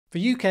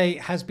The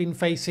UK has been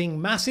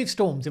facing massive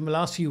storms in the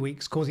last few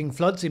weeks, causing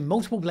floods in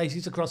multiple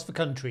places across the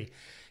country.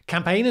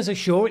 Campaigners are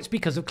sure it's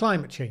because of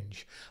climate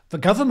change. The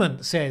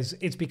government says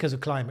it's because of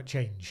climate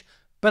change.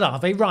 But are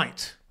they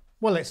right?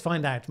 Well, let's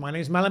find out. My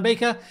name is Mallen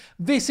Baker.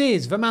 This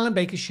is the Mallen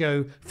Baker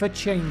Show for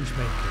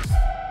Changemakers.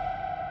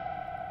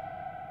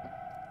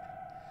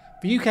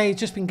 The UK has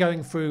just been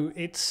going through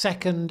its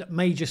second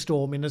major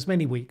storm in as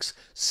many weeks,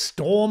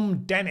 Storm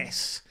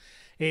Dennis.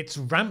 It's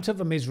ramped up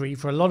the misery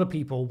for a lot of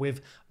people,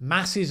 with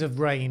masses of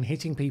rain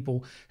hitting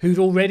people who'd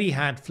already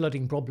had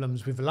flooding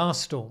problems with the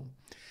last storm.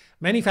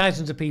 Many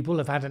thousands of people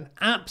have had an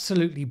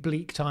absolutely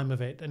bleak time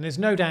of it, and there's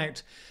no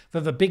doubt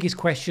that the biggest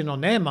question on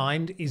their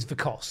mind is the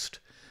cost,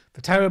 the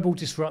terrible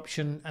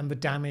disruption and the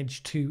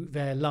damage to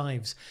their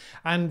lives,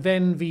 and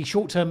then the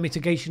short-term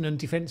mitigation and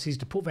defences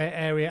to put their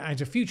area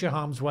out of future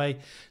harm's way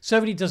so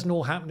that it doesn't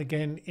all happen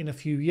again in a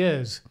few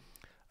years.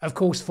 Of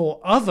course, for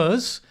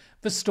others,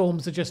 the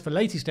storms are just the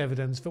latest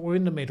evidence that we're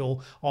in the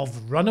middle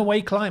of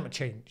runaway climate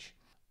change.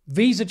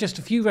 These are just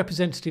a few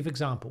representative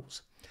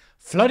examples.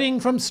 Flooding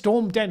from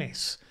Storm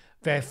Dennis.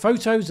 They're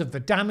photos of the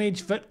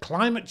damage that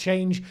climate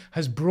change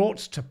has brought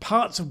to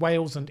parts of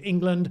Wales and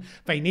England.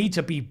 They need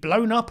to be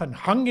blown up and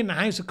hung in the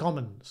House of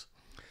Commons.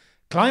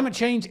 Climate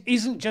change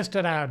isn't just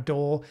at our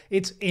door,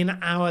 it's in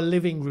our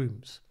living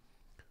rooms.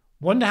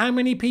 Wonder how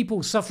many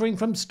people suffering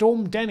from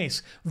Storm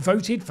Dennis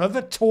voted for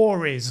the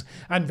Tories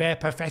and their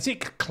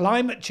pathetic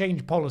climate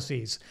change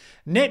policies.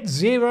 Net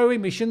zero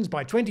emissions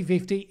by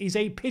 2050 is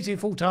a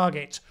pitiful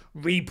target.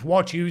 Reap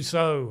what you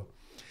sow.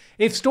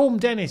 If Storm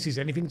Dennis is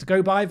anything to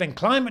go by, then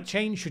climate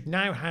change should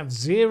now have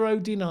zero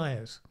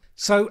deniers.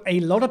 So a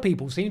lot of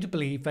people seem to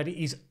believe that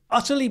it is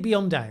utterly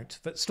beyond doubt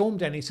that Storm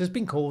Dennis has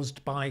been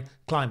caused by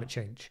climate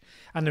change.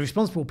 And the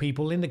responsible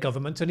people in the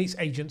government and its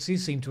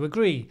agencies seem to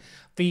agree.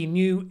 The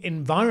new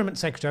Environment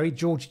Secretary,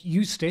 George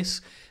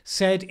Eustice,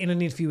 said in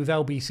an interview with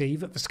LBC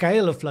that the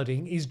scale of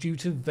flooding is due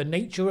to the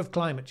nature of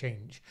climate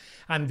change.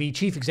 And the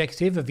Chief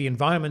Executive of the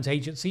Environment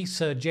Agency,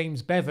 Sir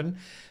James Bevan,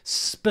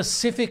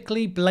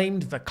 specifically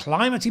blamed the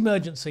climate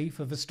emergency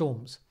for the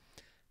storms.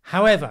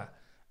 However,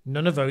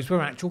 none of those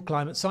were actual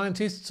climate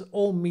scientists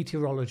or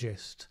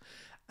meteorologists.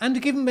 And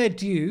given their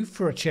due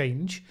for a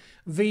change,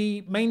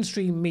 the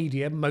mainstream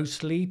media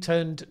mostly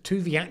turned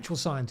to the actual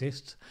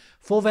scientists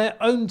for their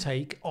own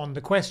take on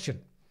the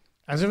question.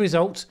 As a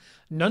result,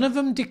 none of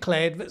them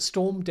declared that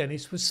Storm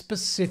Dennis was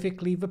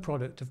specifically the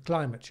product of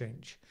climate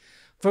change.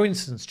 For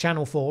instance,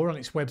 Channel 4 on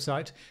its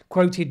website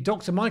quoted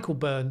Dr. Michael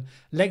Byrne,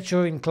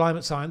 lecturer in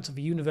climate science at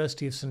the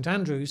University of St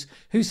Andrews,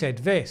 who said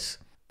this: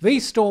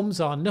 "These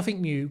storms are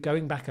nothing new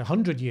going back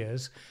 100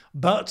 years,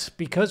 but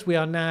because we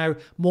are now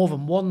more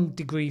than 1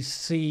 degree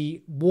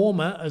C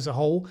warmer as a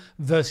whole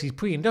versus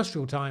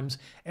pre-industrial times,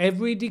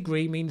 every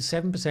degree means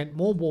 7%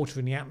 more water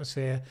in the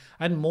atmosphere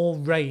and more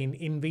rain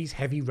in these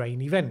heavy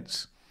rain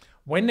events.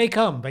 When they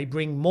come, they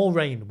bring more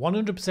rain,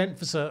 100%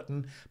 for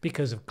certain,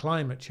 because of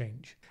climate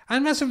change."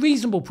 And that's a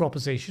reasonable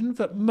proposition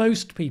that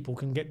most people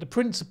can get the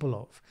principle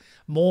of.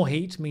 More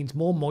heat means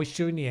more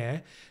moisture in the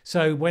air,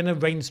 so when a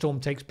rainstorm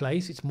takes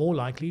place, it's more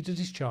likely to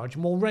discharge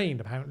more rain,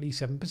 apparently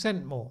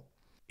 7% more.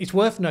 It's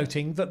worth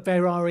noting that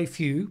there are a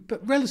few,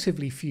 but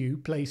relatively few,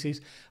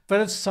 places that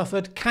have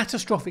suffered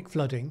catastrophic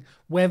flooding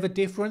where the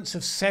difference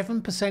of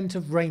 7%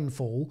 of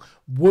rainfall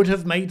would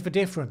have made the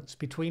difference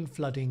between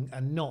flooding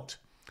and not.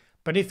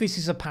 But if this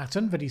is a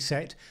pattern that is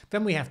set,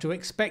 then we have to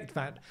expect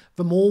that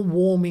the more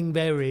warming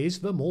there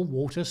is, the more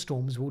water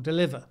storms will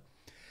deliver.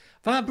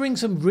 That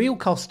brings some real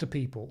cost to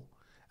people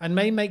and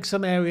may make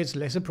some areas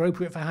less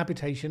appropriate for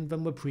habitation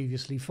than were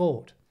previously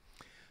thought.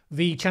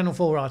 The Channel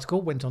 4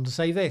 article went on to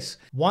say this: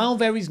 "While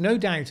there is no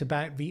doubt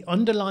about the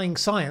underlying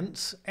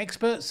science,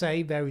 experts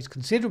say there is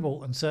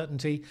considerable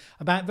uncertainty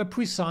about the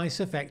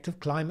precise effect of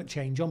climate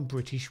change on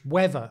British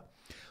weather.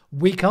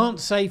 We can't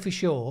say for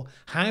sure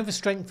how the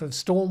strength of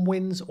storm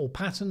winds or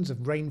patterns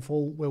of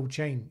rainfall will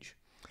change.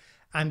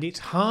 And it's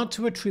hard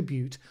to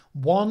attribute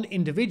one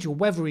individual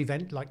weather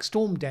event like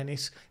Storm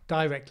Dennis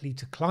directly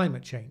to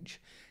climate change.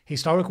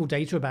 Historical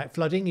data about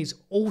flooding is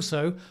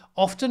also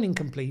often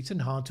incomplete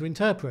and hard to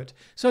interpret,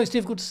 so it's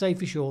difficult to say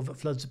for sure that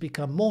floods have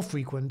become more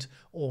frequent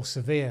or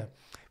severe."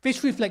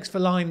 This reflects the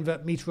line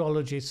that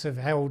meteorologists have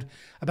held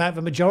about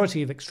the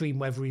majority of extreme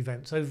weather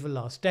events over the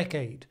last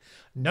decade.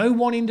 No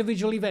one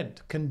individual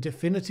event can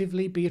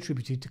definitively be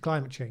attributed to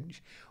climate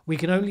change. We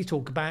can only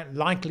talk about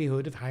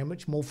likelihood of how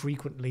much more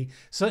frequently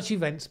such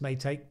events may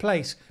take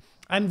place,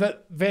 and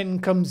that then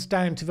comes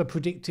down to the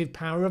predictive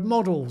power of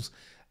models,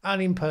 an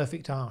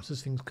imperfect art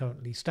as things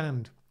currently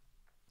stand.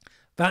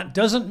 That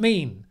doesn't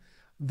mean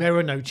there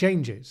are no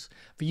changes.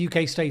 The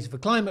UK State of the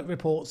Climate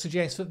report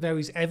suggests that there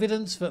is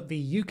evidence that the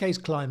UK's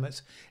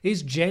climate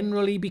is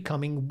generally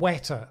becoming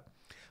wetter.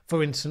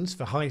 For instance,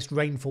 the highest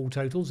rainfall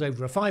totals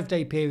over a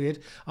 5-day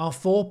period are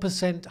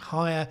 4%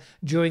 higher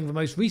during the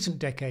most recent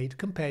decade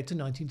compared to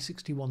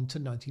 1961 to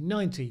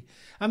 1990,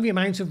 and the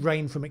amount of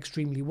rain from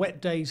extremely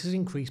wet days has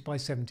increased by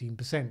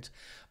 17%.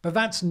 But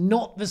that's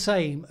not the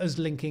same as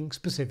linking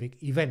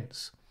specific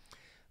events.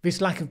 This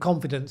lack of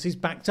confidence is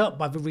backed up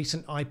by the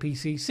recent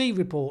IPCC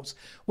reports,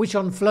 which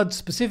on floods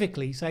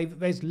specifically say that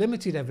there's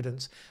limited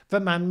evidence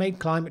that man-made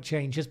climate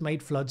change has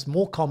made floods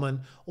more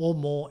common or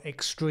more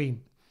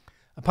extreme.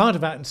 A part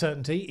of that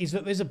uncertainty is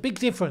that there's a big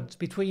difference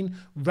between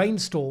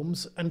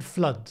rainstorms and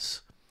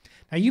floods.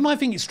 Now, you might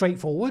think it's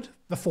straightforward.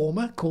 The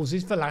former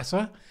causes the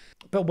latter.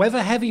 But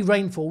whether heavy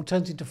rainfall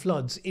turns into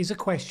floods is a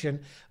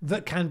question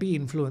that can be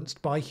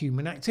influenced by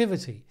human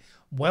activity.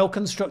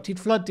 Well-constructed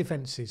flood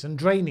defences and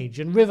drainage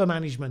and river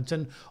management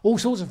and all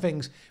sorts of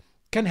things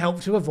can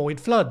help to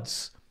avoid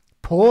floods.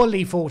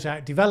 Poorly thought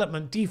out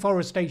development,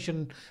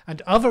 deforestation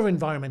and other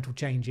environmental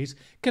changes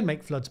can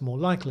make floods more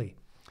likely.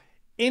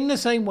 In the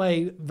same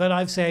way that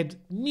I've said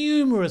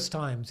numerous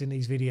times in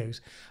these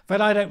videos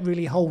that I don't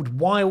really hold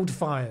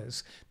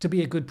wildfires to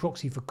be a good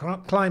proxy for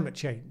climate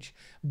change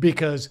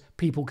because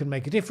people can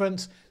make a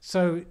difference,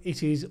 so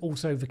it is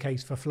also the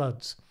case for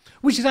floods.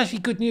 Which is actually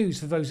good news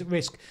for those at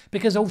risk,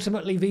 because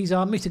ultimately these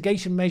are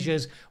mitigation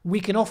measures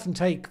we can often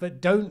take that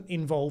don't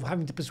involve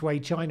having to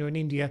persuade China and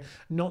India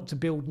not to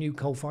build new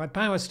coal-fired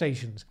power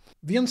stations.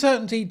 The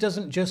uncertainty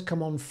doesn't just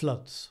come on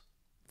floods.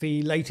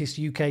 The latest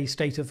UK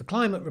State of the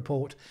Climate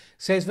report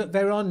says that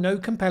there are no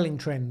compelling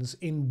trends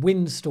in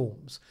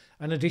windstorms,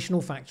 an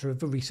additional factor of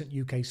the recent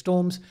UK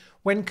storms,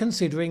 when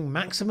considering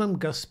maximum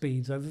gust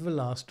speeds over the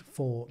last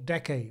 4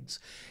 decades.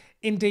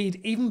 Indeed,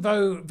 even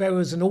though there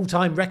was an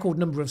all-time record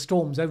number of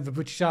storms over the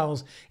British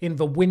Isles in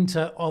the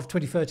winter of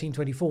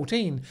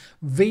 2013-2014,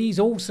 these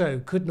also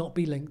could not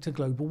be linked to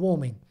global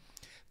warming.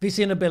 This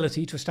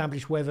inability to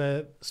establish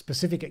whether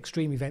specific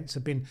extreme events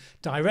have been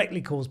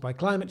directly caused by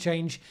climate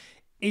change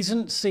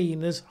isn't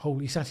seen as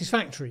wholly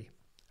satisfactory,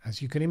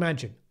 as you can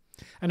imagine.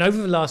 And over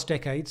the last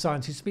decade,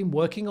 scientists have been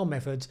working on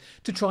methods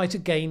to try to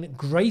gain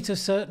greater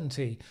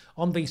certainty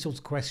on these sorts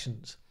of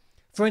questions.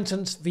 For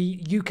instance,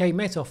 the UK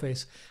Met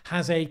Office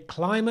has a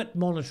climate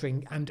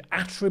monitoring and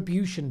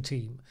attribution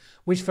team,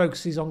 which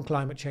focuses on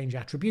climate change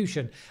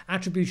attribution.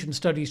 Attribution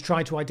studies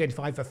try to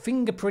identify the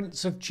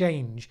fingerprints of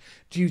change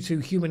due to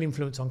human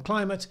influence on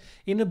climate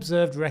in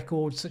observed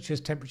records such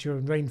as temperature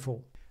and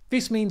rainfall.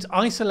 This means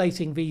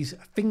isolating these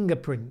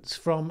fingerprints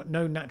from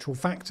known natural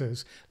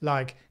factors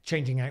like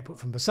changing output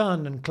from the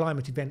sun and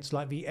climate events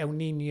like the El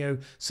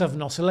Niño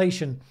Southern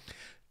Oscillation.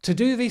 To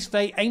do this,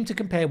 they aim to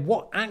compare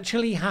what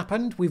actually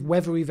happened with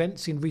weather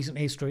events in recent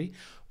history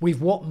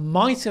with what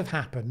might have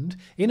happened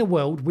in a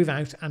world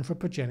without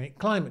anthropogenic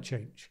climate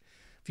change.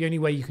 The only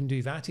way you can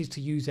do that is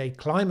to use a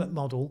climate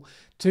model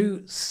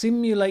to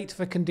simulate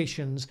the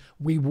conditions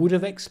we would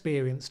have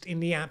experienced in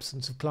the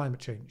absence of climate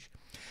change.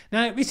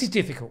 Now, this is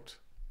difficult.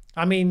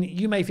 I mean,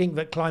 you may think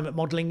that climate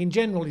modelling in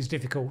general is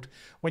difficult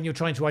when you're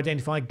trying to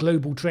identify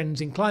global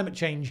trends in climate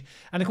change,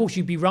 and of course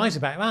you'd be right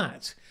about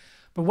that.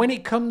 But when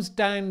it comes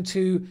down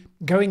to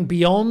going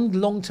beyond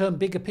long-term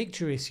bigger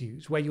picture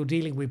issues where you're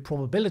dealing with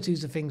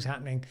probabilities of things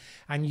happening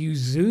and you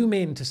zoom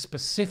in to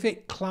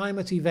specific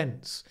climate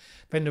events,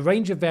 then the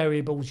range of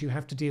variables you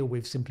have to deal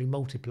with simply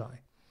multiply.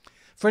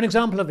 For an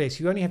example of this,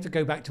 you only have to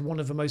go back to one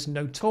of the most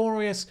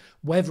notorious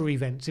weather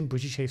events in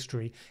British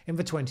history in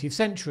the 20th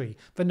century,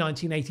 the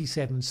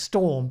 1987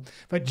 storm,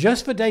 that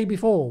just the day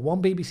before, one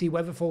BBC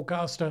weather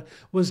forecaster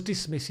was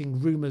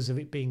dismissing rumours of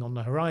it being on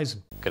the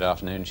horizon. Good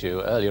afternoon to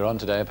you. Earlier on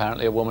today,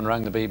 apparently a woman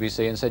rang the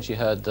BBC and said she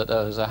heard that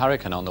there was a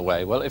hurricane on the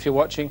way. Well, if you're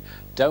watching,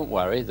 don't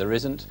worry, there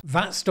isn't.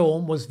 That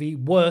storm was the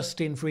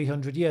worst in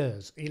 300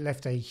 years. It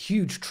left a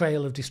huge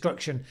trail of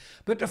destruction,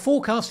 but the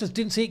forecasters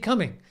didn't see it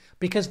coming,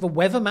 because the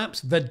weather maps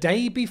the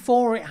day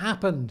before it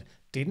happened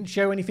didn't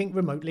show anything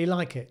remotely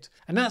like it.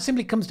 And that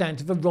simply comes down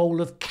to the role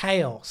of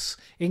chaos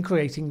in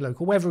creating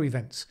local weather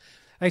events.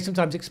 They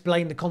sometimes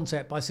explain the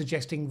concept by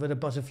suggesting that a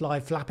butterfly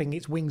flapping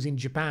its wings in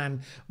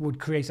Japan would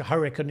create a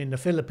hurricane in the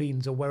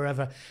Philippines or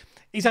wherever.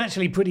 It's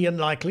actually pretty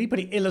unlikely, but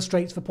it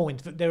illustrates the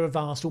point that there are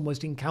vast,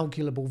 almost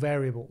incalculable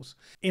variables.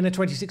 In a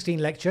 2016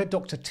 lecture,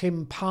 Dr.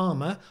 Tim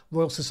Palmer,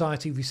 Royal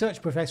Society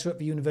Research Professor at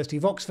the University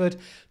of Oxford,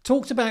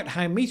 talked about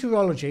how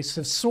meteorologists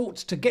have sought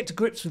to get to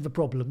grips with the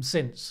problem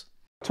since.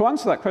 To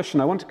answer that question,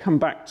 I want to come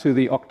back to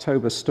the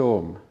October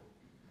storm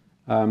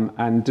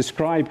and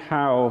describe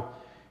how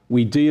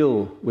we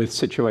deal with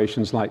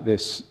situations like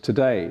this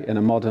today in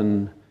a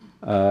modern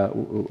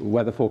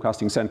weather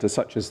forecasting centre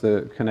such as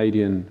the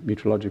Canadian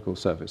Meteorological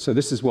Service. So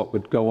this is what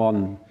would go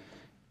on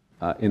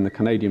in the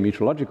Canadian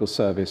Meteorological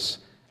Service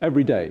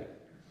every day.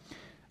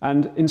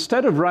 And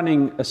instead of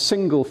running a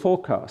single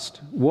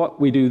forecast,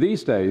 what we do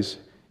these days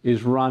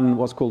is run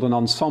what's called an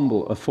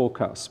ensemble of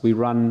forecasts. We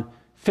run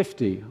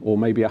 50 or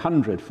maybe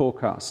 100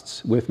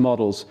 forecasts with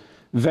models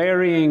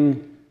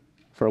varying,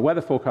 for a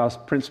weather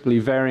forecast, principally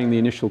varying the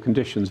initial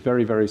conditions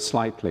very, very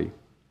slightly.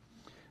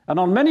 And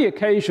on many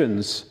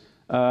occasions,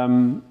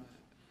 the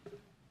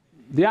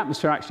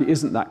atmosphere actually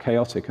isn't that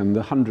chaotic, and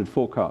the 100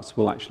 forecasts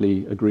will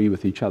actually agree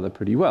with each other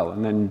pretty well.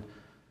 And then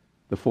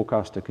the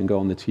forecaster can go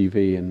on the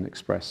TV and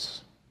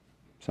express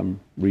some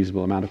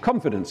reasonable amount of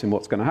confidence in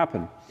what's going to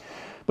happen.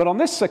 But on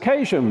this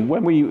occasion,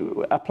 when we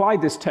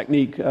applied this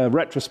technique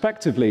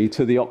retrospectively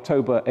to the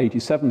October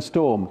 '87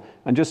 storm,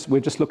 and we're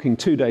just looking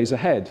 2 days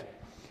ahead,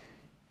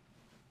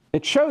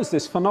 It shows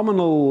this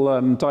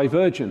phenomenal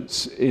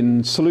divergence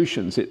in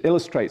solutions. It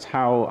illustrates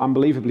how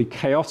unbelievably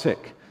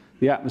chaotic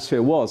the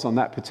atmosphere was on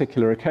that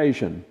particular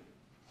occasion.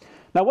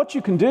 Now, what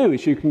you can do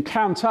is you can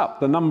count up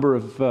the number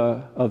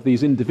of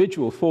these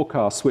individual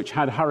forecasts which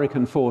had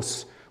hurricane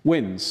force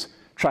winds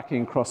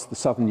tracking across the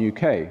southern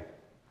UK.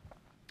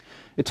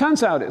 It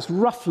turns out it's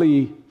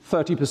roughly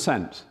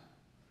 30%.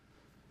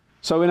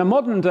 So in a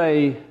modern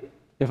day,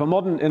 in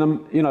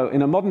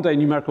a modern day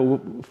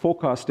numerical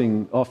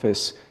forecasting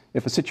office,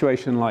 if a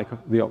situation like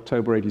the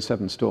October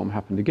 '87 storm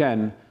happened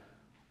again,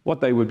 what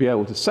they would be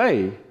able to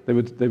say, they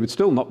would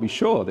still not be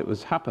sure that it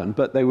was happened,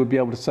 but they would be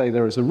able to say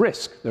there is a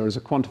risk, there is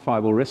a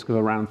quantifiable risk of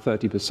around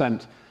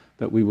 30%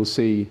 that we will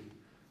see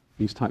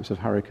these types of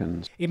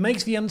hurricanes. It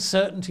makes the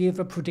uncertainty of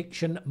a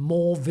prediction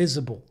more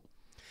visible.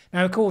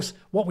 Now, of course,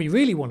 what we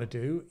really want to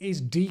do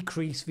is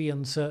decrease the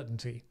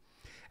uncertainty.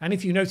 And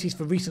if you notice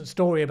the recent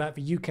story about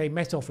the UK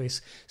Met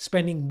Office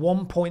spending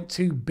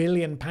 £1.2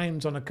 billion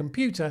on a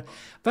computer,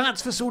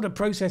 that's the sort of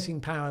processing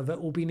power that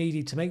will be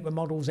needed to make the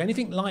models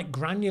anything like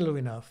granular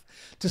enough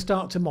to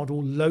start to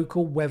model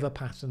local weather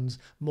patterns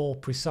more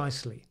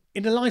precisely.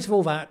 In the light of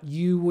all that,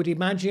 you would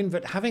imagine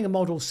that having a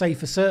model say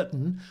for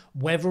certain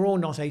whether or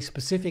not a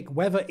specific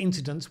weather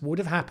incident would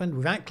have happened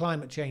without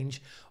climate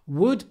change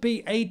would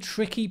be a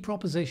tricky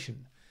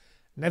proposition.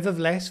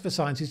 Nevertheless, the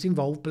scientists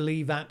involved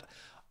believe that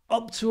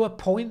up to a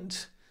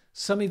point,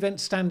 some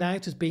events stand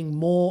out as being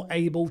more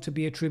able to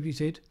be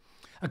attributed.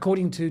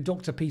 According to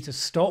Dr. Peter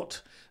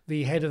Stott,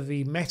 the head of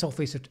the Met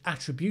Office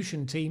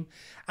attribution team,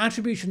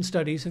 attribution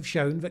studies have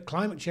shown that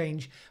climate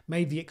change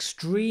made the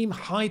extreme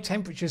high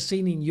temperatures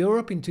seen in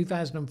Europe in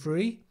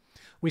 2003,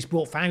 which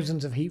brought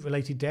thousands of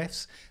heat-related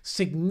deaths,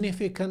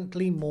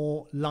 significantly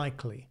more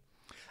likely.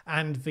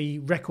 And the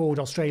record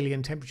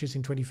Australian temperatures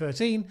in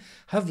 2013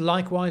 have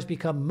likewise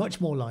become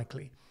much more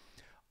likely.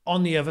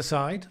 On the other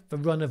side, the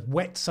run of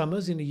wet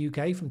summers in the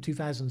UK from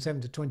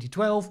 2007 to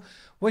 2012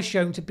 was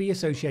shown to be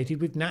associated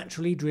with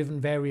naturally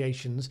driven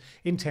variations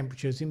in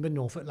temperatures in the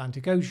North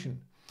Atlantic Ocean.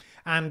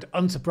 And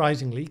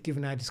unsurprisingly,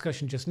 given our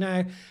discussion just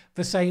now,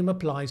 the same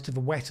applies to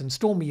the wet and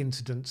stormy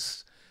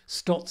incidents.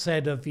 Stott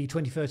said of the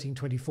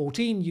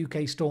 2013-2014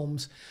 UK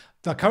storms,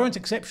 "The current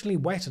exceptionally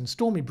wet and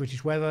stormy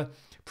British weather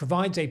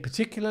provides a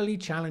particularly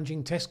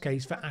challenging test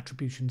case for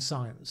attribution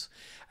science.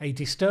 A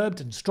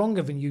disturbed and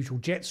stronger than usual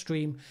jet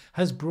stream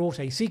has brought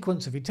a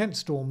sequence of intense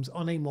storms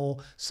on a more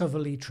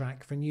southerly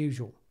track than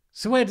usual."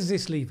 So where does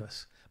this leave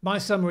us? My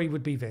summary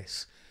would be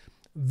this.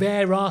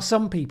 There are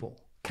some people,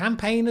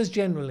 campaigners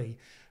generally,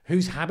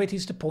 whose habit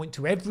is to point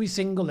to every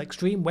single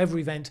extreme weather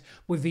event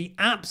with the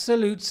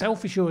absolute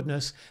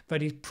self-assuredness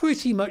that is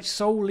pretty much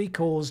solely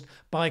caused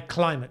by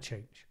climate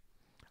change.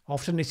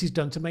 Often this is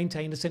done to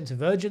maintain a sense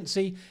of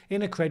urgency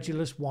in a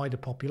credulous wider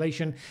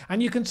population,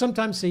 and you can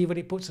sometimes see that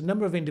it puts a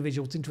number of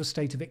individuals into a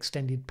state of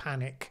extended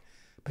panic,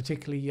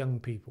 particularly young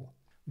people.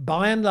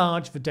 By and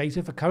large, the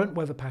data for current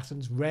weather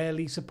patterns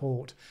rarely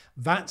support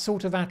that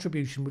sort of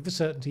attribution with the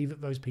certainty that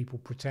those people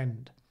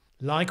pretend.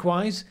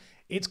 Likewise,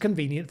 it's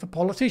convenient for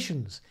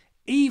politicians,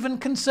 even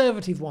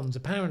conservative ones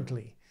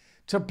apparently,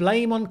 to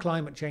blame on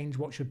climate change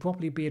what should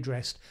properly be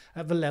addressed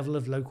at the level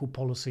of local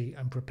policy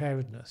and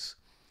preparedness.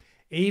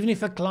 Even if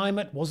the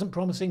climate wasn't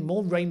promising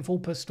more rainfall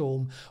per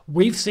storm,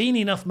 we've seen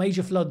enough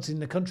major floods in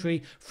the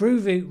country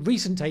through the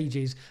recent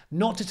ages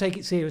not to take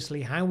it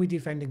seriously how we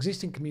defend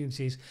existing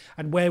communities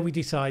and where we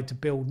decide to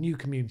build new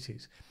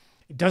communities.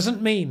 It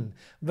doesn't mean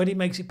that it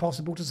makes it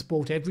possible to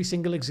support every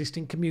single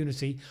existing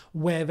community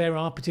where there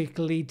are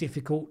particularly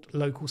difficult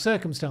local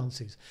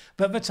circumstances.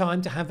 But the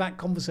time to have that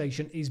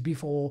conversation is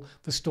before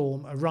the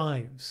storm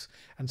arrives.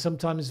 And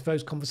sometimes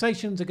those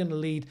conversations are going to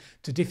lead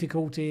to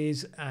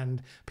difficulties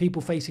and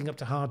people facing up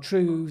to hard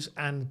truths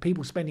and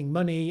people spending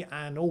money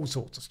and all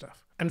sorts of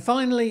stuff. And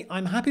finally,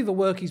 I'm happy the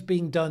work is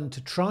being done to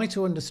try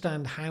to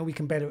understand how we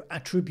can better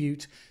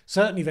attribute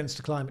certain events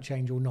to climate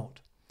change or not.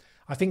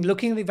 I think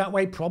looking at it that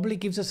way probably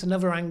gives us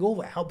another angle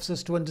that helps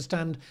us to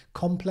understand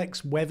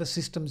complex weather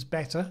systems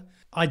better.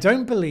 I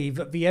don't believe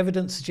that the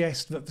evidence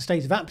suggests that the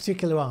state of that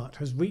particular art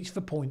has reached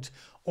the point,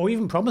 or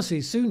even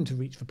promises soon to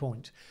reach the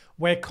point,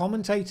 where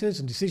commentators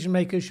and decision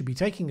makers should be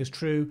taking as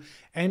true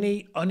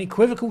any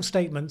unequivocal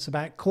statements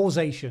about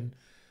causation,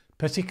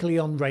 particularly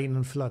on rain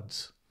and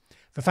floods.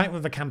 The fact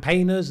that the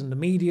campaigners and the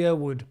media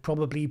would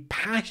probably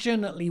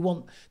passionately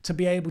want to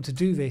be able to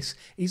do this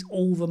is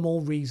all the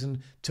more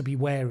reason to be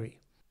wary.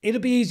 It'd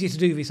be easier to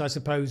do this, I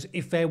suppose,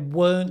 if there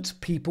weren't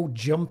people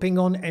jumping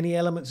on any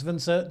elements of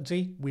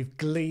uncertainty with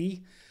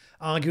glee,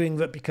 arguing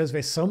that because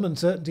there's some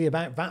uncertainty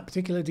about that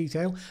particular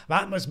detail,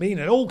 that must mean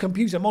that all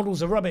computer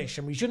models are rubbish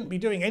and we shouldn't be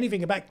doing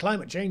anything about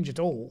climate change at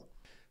all.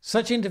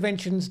 Such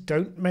interventions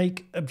don't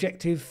make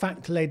objective,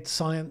 fact-led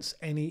science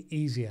any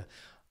easier.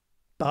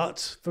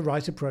 But the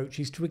right approach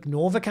is to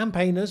ignore the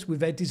campaigners with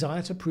their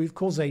desire to prove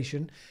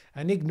causation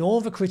and ignore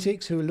the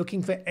critics who are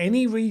looking for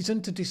any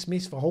reason to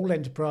dismiss the whole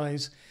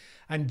enterprise,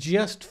 and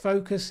just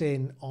focus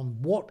in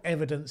on what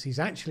evidence is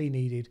actually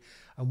needed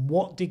and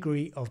what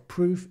degree of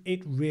proof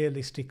it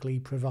realistically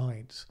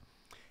provides.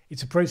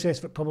 It's a process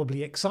that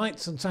probably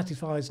excites and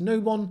satisfies no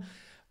one,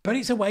 but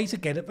it's a way to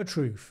get at the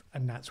truth,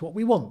 and that's what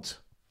we want,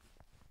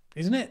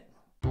 isn't it?